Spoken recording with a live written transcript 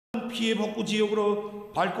피해 복구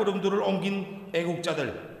지역으로 발걸음들을 옮긴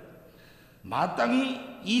애국자들, 마땅히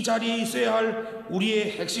이 자리에 있어야 할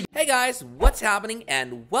우리의 핵심. Hey guys, what's happening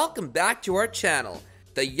and welcome back to our channel.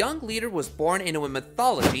 The young leader was born into a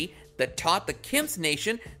mythology that taught the Kim's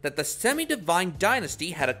nation that the semi-divine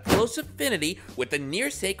dynasty had a close affinity with the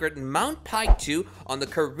near-sacred Mount Paektu on the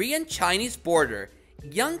Korean-Chinese border.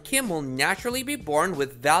 Young Kim will naturally be born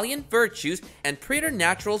with valiant virtues and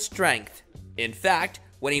preternatural strength. In fact,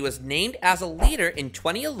 when he was named as a leader in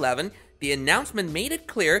 2011, the announcement made it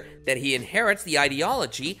clear that he inherits the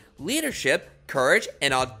ideology, leadership, courage,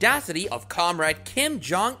 and audacity of Comrade Kim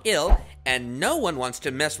Jong-il, and no one wants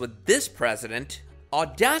to mess with this president.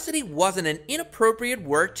 Audacity wasn't an inappropriate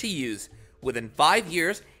word to use. Within 5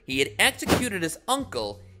 years, he had executed his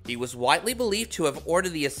uncle. He was widely believed to have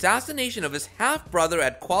ordered the assassination of his half-brother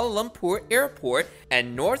at Kuala Lumpur Airport,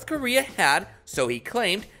 and North Korea had, so he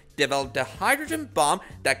claimed, developed a hydrogen bomb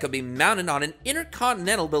that could be mounted on an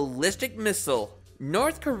intercontinental ballistic missile.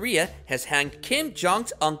 North Korea has hanged Kim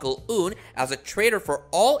Jong's uncle Un as a traitor for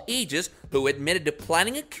all ages who admitted to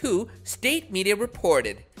planning a coup, state media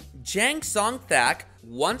reported. Jang Song-thaek,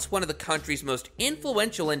 once one of the country's most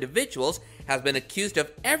influential individuals, has been accused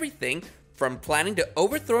of everything from planning to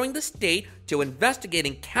overthrowing the state to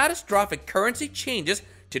investigating catastrophic currency changes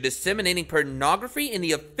to disseminating pornography in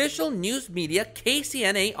the official news media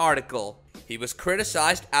KCNA article. He was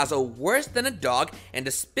criticized as a worse-than-a-dog and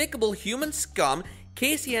despicable human scum.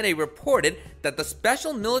 KCNA reported that the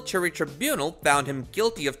Special Military Tribunal found him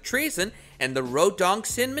guilty of treason, and the Rodong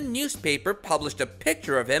Sinmun newspaper published a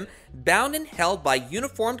picture of him bound and held by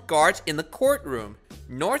uniformed guards in the courtroom.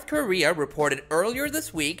 North Korea reported earlier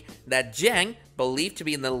this week that Jang, believed to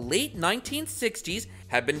be in the late 1960s,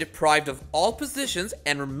 had been deprived of all positions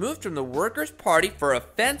and removed from the Workers' Party for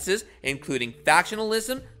offenses including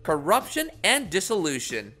factionalism, corruption, and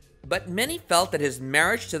dissolution. But many felt that his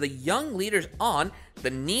marriage to the young leader's aunt, the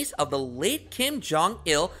niece of the late Kim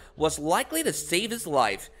Jong-il, was likely to save his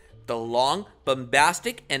life. The long,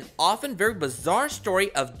 bombastic, and often very bizarre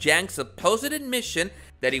story of Jang's supposed admission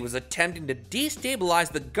that he was attempting to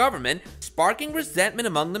destabilize the government, sparking resentment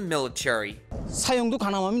among the military. 사형도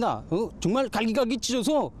가능합니다. 정말 갈기갈기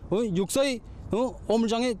찢어서 역사의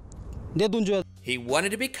어물장에 내던져야. He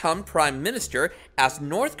wanted to become prime minister as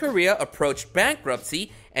North Korea approached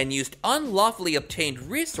bankruptcy and used unlawfully obtained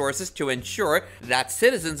resources to ensure that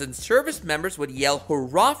citizens and service members would yell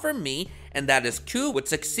 "Hurrah for me" and that his coup would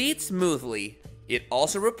succeed smoothly. It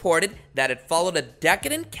also reported that it followed a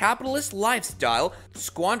decadent capitalist lifestyle,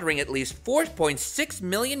 squandering at least 4.6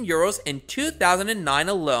 million euros in 2009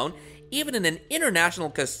 alone, even in an international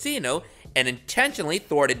casino, and intentionally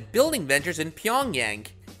thwarted building ventures in Pyongyang.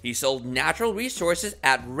 He sold natural resources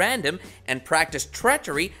at random and practiced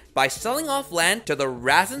treachery by selling off land to the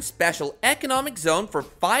Razin Special Economic Zone for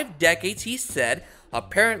 5 decades, he said,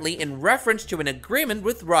 apparently in reference to an agreement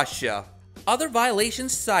with Russia. Other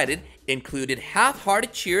violations cited included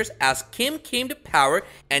half-hearted cheers as Kim came to power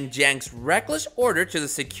and Jang's reckless order to the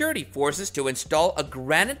security forces to install a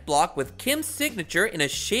granite block with Kim's signature in a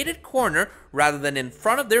shaded corner rather than in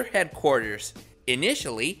front of their headquarters.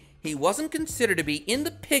 Initially, he wasn't considered to be in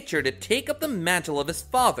the picture to take up the mantle of his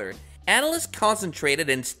father. Analysts concentrated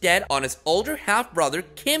instead on his older half-brother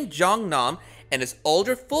Kim Jong-nam and his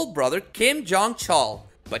older full brother Kim Jong-chol.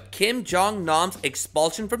 But Kim Jong-nam's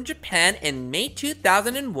expulsion from Japan in May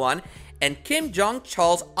 2001 and Kim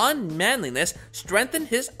Jong-chol's unmanliness strengthened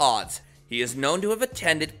his odds. He is known to have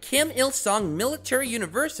attended Kim Il-sung Military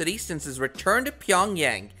University since his return to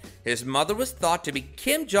Pyongyang. His mother was thought to be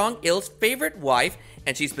Kim Jong-il's favorite wife,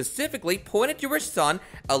 and she specifically pointed to her son,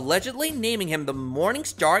 allegedly naming him the Morning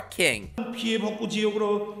Star King. 피해 복구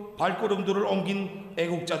지역으로 발걸음들을 옮긴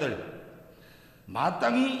애국자들,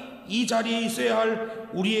 마땅히 이 자리에 있어야 할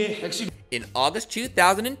우리의 핵심. In August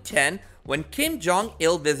 2010, when Kim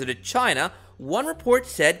Jong-il visited China, one report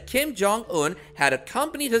said Kim Jong-un had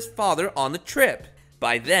accompanied his father on the trip.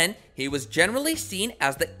 By then, he was generally seen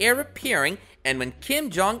as the heir appearing, and when Kim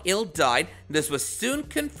Jong-il died, this was soon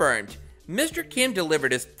confirmed. Mr. Kim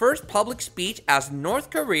delivered his first public speech as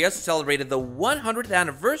North Korea celebrated the 100th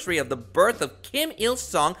anniversary of the birth of Kim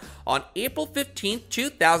Il-sung on April 15,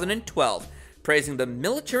 2012, praising the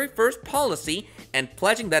military-first policy and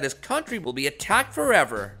pledging that his country will be attacked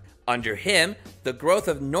forever. Under him, the growth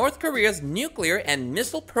of North Korea's nuclear and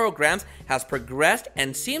missile programs has progressed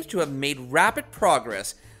and seems to have made rapid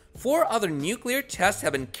progress. 4 other nuclear tests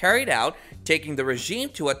have been carried out, taking the regime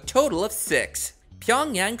to a total of 6.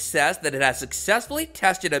 Pyongyang says that it has successfully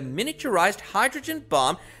tested a miniaturized hydrogen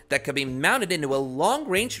bomb that could be mounted into a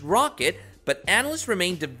long-range rocket, but analysts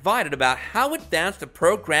remain divided about how advanced the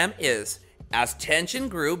program is. As tension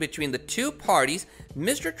grew between the two parties,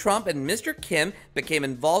 Mr. Trump and Mr. Kim became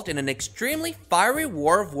involved in an extremely fiery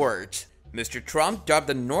war of words. Mr. Trump dubbed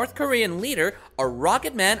the North Korean leader a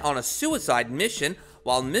rocket man on a suicide mission,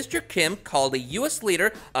 while Mr. Kim called the US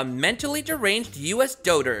leader a mentally deranged US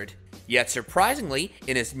dotard. Yet surprisingly,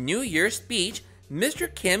 in his New Year's speech,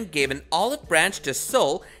 Mr. Kim gave an olive branch to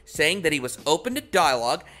Seoul, saying that he was open to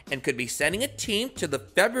dialogue and could be sending a team to the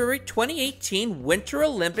February 2018 Winter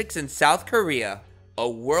Olympics in South Korea. A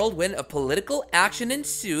whirlwind of political action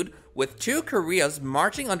ensued, with two Koreas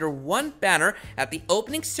marching under one banner at the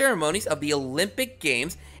opening ceremonies of the Olympic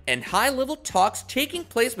Games and high-level talks taking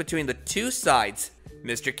place between the two sides.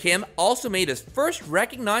 Mr. Kim also made his first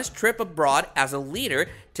recognized trip abroad as a leader,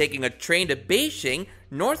 taking a train to Beijing,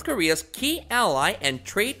 North Korea's key ally and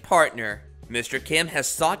trade partner. Mr. Kim has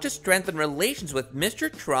sought to strengthen relations with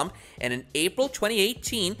Mr. Trump, and in April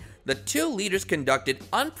 2018, the two leaders conducted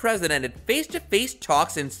unprecedented face-to-face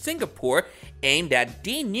talks in Singapore aimed at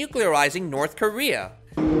denuclearizing North Korea.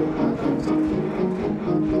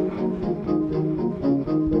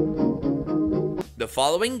 The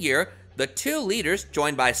following year, the two leaders,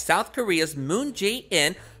 joined by South Korea's Moon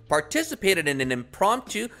Jae-in, participated in an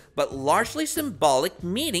impromptu but largely symbolic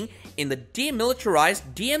meeting in the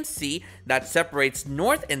demilitarized DMZ that separates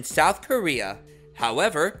North and South Korea.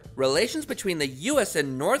 However, relations between the US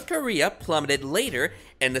and North Korea plummeted later,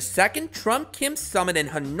 and the second Trump-Kim summit in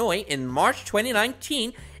Hanoi in March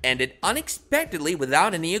 2019 ended unexpectedly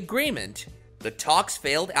without any agreement. The talks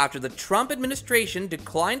failed after the Trump administration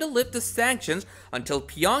declined to lift the sanctions until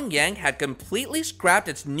Pyongyang had completely scrapped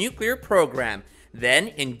its nuclear program. Then,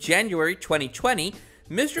 in January 2020,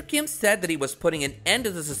 Mr. Kim said that he was putting an end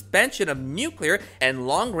to the suspension of nuclear and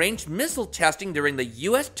long-range missile testing during the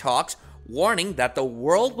US talks, warning that the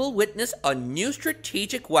world will witness a new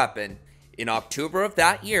strategic weapon. In October of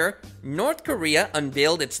that year, North Korea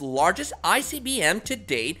unveiled its largest ICBM to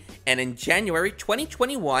date, and in January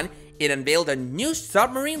 2021, it unveiled a new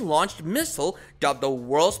submarine-launched missile dubbed the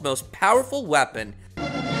world's most powerful weapon.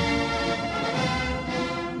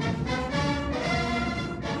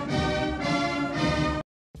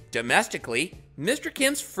 Domestically, Mr.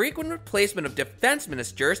 Kim's frequent replacement of defense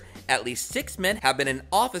ministers, at least 6 men have been in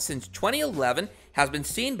office since 2011, has been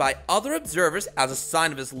seen by other observers as a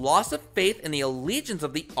sign of his loss of faith in the allegiance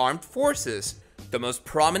of the armed forces. The most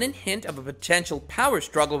prominent hint of a potential power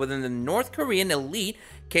struggle within the North Korean elite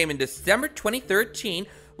came in December 2013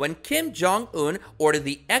 when Kim Jong-un ordered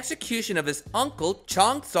the execution of his uncle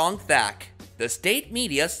Chung Song-thak. The state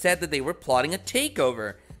media said that they were plotting a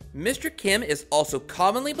takeover. Mr. Kim is also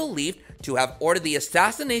commonly believed to have ordered the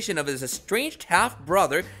assassination of his estranged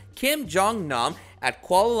half-brother Kim Jong-nam at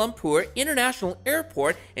Kuala Lumpur International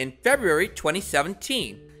Airport in February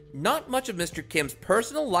 2017. Not much of Mr. Kim's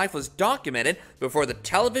personal life was documented before the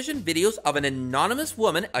television videos of an anonymous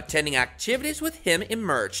woman attending activities with him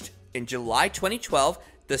emerged. In July 2012,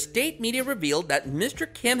 the state media revealed that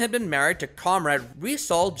Mr. Kim had been married to comrade Ri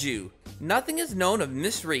Sol-ju. Nothing is known of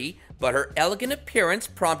Miss Ri, but her elegant appearance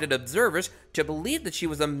prompted observers to believe that she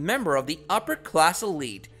was a member of the upper-class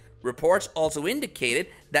elite. Reports also indicated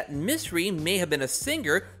that Miss Ri may have been a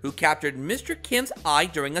singer who captured Mr. Kim's eye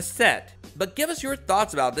during a set. But give us your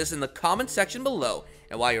thoughts about this in the comment section below.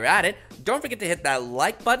 And while you're at it, don't forget to hit that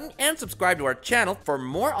like button and subscribe to our channel for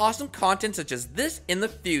more awesome content such as this in the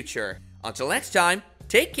future. Until next time,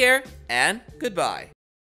 take care and goodbye.